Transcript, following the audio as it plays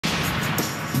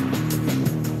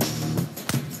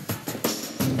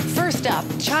Next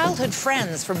up, childhood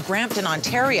friends from Brampton,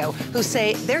 Ontario, who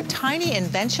say their tiny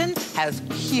invention has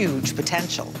huge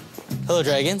potential. Hello,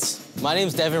 Dragons. My name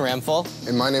is Devin Ramphal.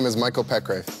 And my name is Michael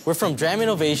Petgrave. We're from DRAM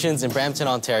Innovations in Brampton,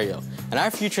 Ontario. And our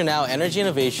future now energy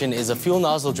innovation is a fuel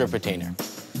nozzle drip retainer.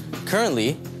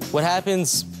 Currently, what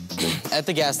happens at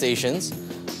the gas stations,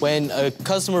 when a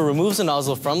customer removes a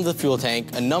nozzle from the fuel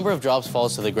tank, a number of drops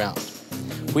falls to the ground.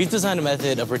 We've designed a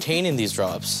method of retaining these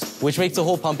drops, which makes the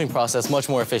whole pumping process much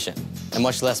more efficient and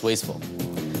much less wasteful.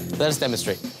 Let us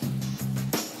demonstrate.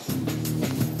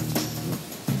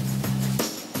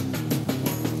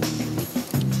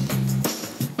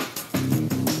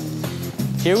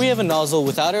 Here we have a nozzle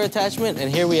without our attachment, and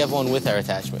here we have one with our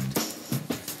attachment.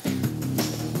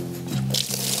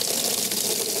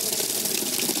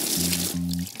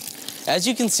 As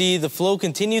you can see, the flow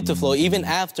continued to flow even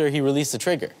after he released the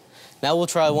trigger. Now we'll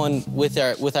try one with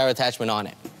our attachment on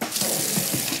it.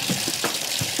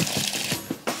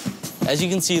 As you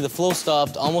can see, the flow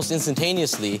stopped almost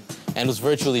instantaneously and was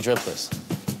virtually dripless.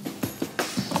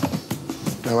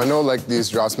 Now, I know these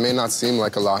drops may not seem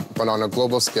like a lot, but on a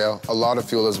global scale, a lot of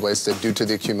fuel is wasted due to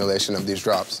the accumulation of these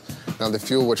drops. Now, the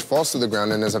fuel which falls to the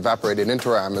ground and is evaporated into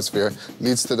our atmosphere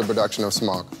leads to the production of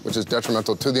smog, which is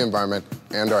detrimental to the environment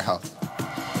and our health.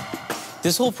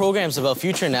 This whole program is about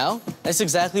future now. That's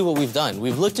exactly what we've done.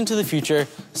 We've looked into the future,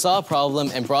 saw a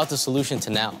problem, and brought the solution to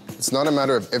now. It's not a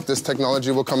matter of if this technology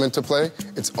will come into play,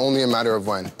 it's only a matter of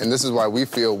when. And this is why we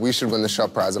feel we should win the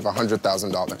shop prize of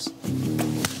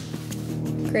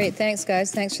 $100,000. Great, thanks,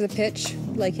 guys. Thanks for the pitch.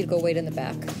 I'd like you to go wait in the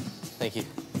back. Thank you.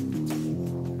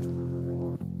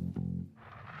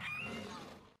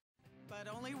 But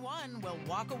only one will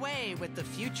walk away with the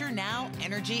Future Now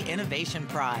Energy Innovation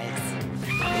Prize.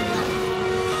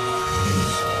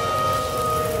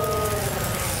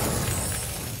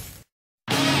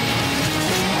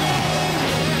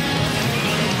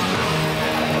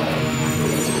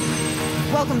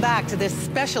 Welcome back to this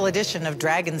special edition of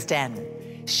Dragon's Den.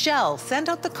 Shell sent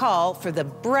out the call for the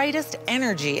brightest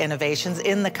energy innovations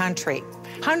in the country.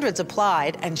 Hundreds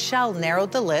applied, and Shell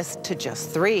narrowed the list to just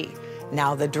 3.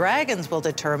 Now the Dragons will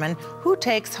determine who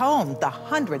takes home the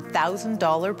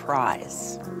 $100,000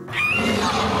 prize.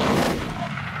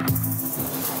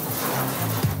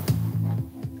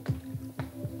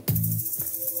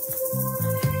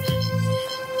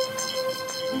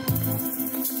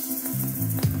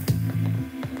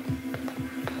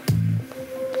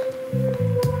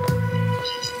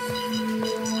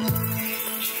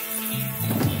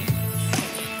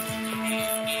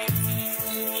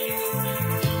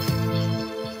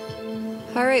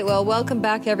 All right, well, welcome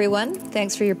back, everyone.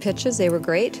 Thanks for your pitches. They were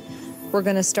great. We're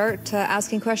going to start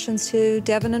asking questions to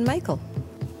Devin and Michael.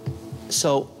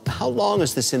 So, how long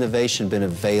has this innovation been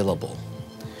available?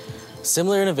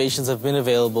 Similar innovations have been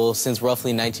available since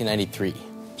roughly 1993.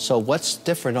 So, what's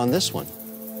different on this one?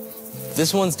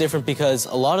 This one's different because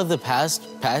a lot of the past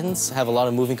patents have a lot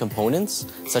of moving components,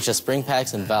 such as spring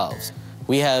packs and valves.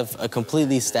 We have a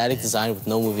completely static design with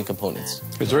no moving components.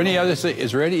 Is there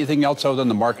anything else out on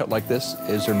the market like this?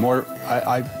 Is there more?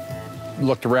 I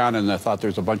looked around and I thought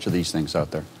there's a bunch of these things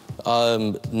out there.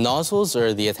 Nozzles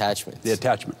or the attachments? The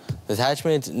attachment. The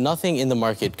attachment, nothing in the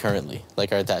market currently,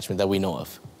 like our attachment that we know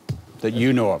of. That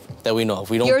you know of? That we know of.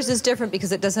 We don't. Yours is different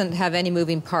because it doesn't have any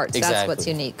moving parts. Exactly. That's what's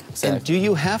unique. Exactly. And do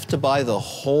you have to buy the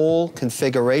whole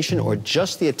configuration or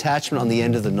just the attachment on the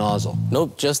end of the nozzle?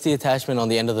 Nope, just the attachment on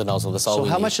the end of the nozzle. That's all we need.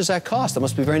 So how much does that cost? That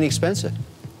must be very inexpensive.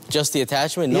 Just the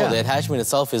attachment? No, Yeah. the attachment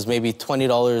itself is maybe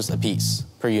 $20 a piece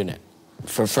per unit.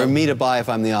 For me to buy if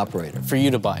I'm the operator? For you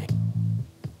to buy.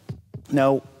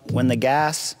 Now, when the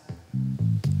gas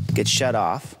gets shut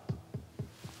off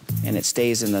and it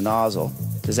stays in the nozzle,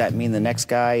 does that mean the next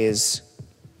guy is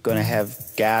going to have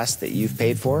gas that you've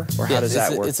paid for? Or how does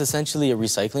that work? It's essentially a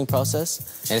recycling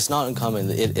process, and it's not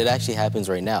uncommon. It actually happens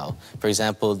right now. For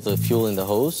example, the fuel in the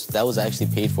hose, that was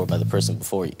actually paid for by the person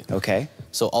before you. Okay.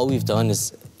 So all we've done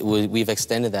is we've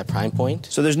extended that prime point.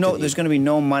 So there's going to be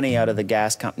no money out of the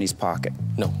gas company's pocket?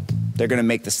 No. They're going to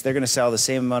make this, they're going to sell the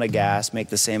same amount of gas, make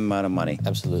the same amount of money?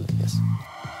 Absolutely, yes.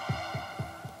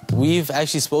 We've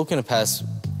actually spoken to past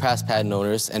patent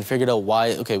owners and figured out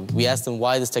why, we asked them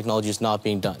why this technology is not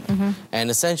being done. Mm-hmm.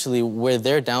 And essentially where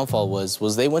their downfall was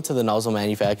they went to the nozzle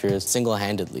manufacturers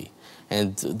single-handedly.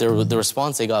 And the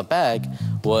response they got back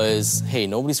was, hey,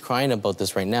 nobody's crying about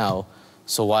this right now,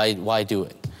 so why do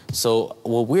it? So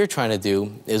what we're trying to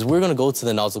do is we're going to go to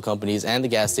the nozzle companies and the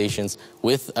gas stations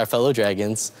with our fellow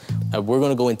Dragons. We're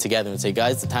going to go in together and say,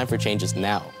 guys, the time for change is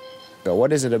now.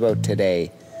 What is it about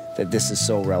today that this is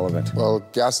so relevant? Well,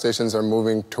 gas stations are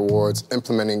moving towards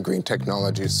implementing green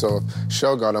technology. So if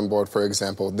Shell got on board, for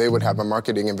example, they would have a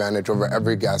marketing advantage over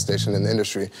every gas station in the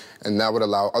industry, and that would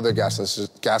allow other gas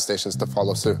stations to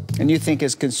follow suit. And you think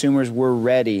as consumers we're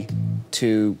ready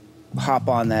to hop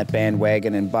on that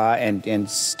bandwagon and buy and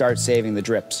start saving the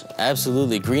drips?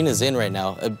 Absolutely. Green is in right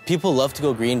now. People love to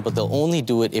go green, but they'll only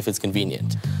do it if it's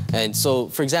convenient. And so,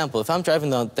 for example, if I'm driving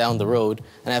down the road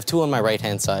and I have two on my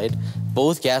right-hand side,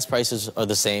 both gas prices are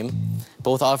the same,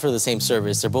 both offer the same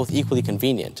service, they're both equally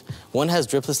convenient. One has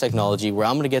dripless technology where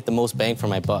I'm going to get the most bang for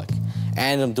my buck,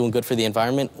 and I'm doing good for the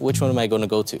environment. Which one am I going to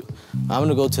go to? I'm going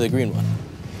to go to the green one.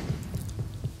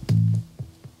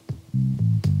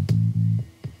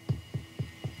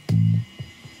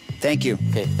 Thank you.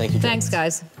 Okay, thank you, James. Thanks,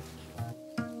 guys.